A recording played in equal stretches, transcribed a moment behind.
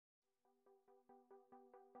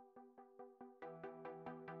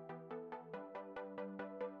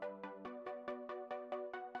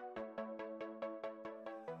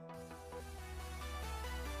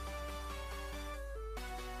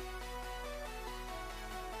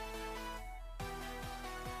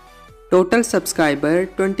Total subscriber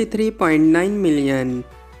 23.9 million.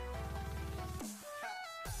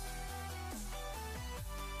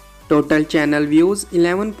 Total channel views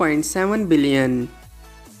 11.7 billion.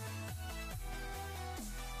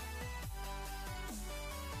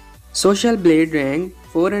 Social Blade rank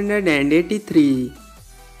 483.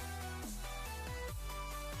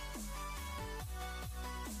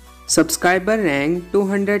 Subscriber rank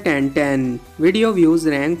 210. Video views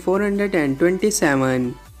rank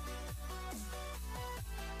 427.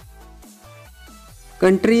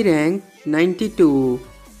 Country rank 92.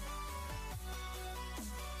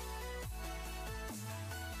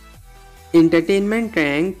 Entertainment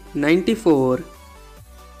rank 94.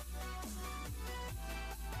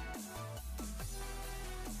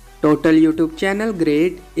 Total YouTube channel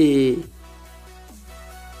grade A.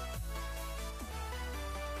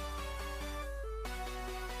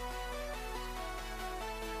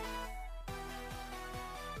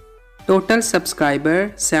 Total subscriber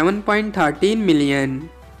 7.13 million.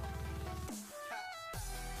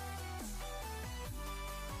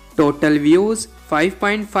 Total views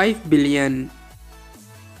 5.5 billion.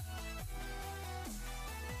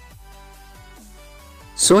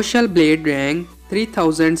 Social Blade rank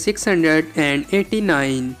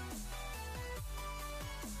 3689.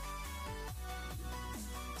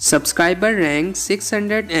 Subscriber rank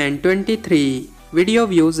 623. Video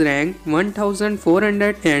views rank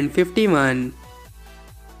 1451.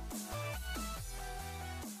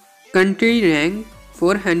 Country rank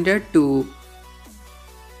 402.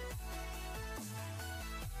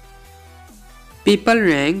 People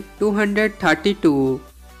rank 232.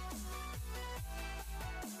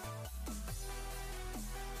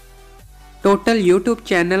 Total YouTube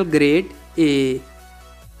channel grade A.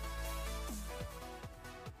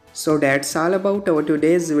 So that's all about our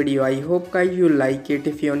today's video. I hope guys you like it.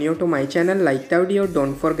 If you're new to my channel, like the video,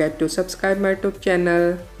 don't forget to subscribe my YouTube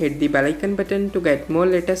channel. Hit the bell icon button to get more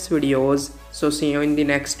latest videos. So see you in the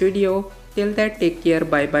next video. Till that, take care.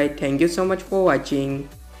 Bye bye. Thank you so much for watching.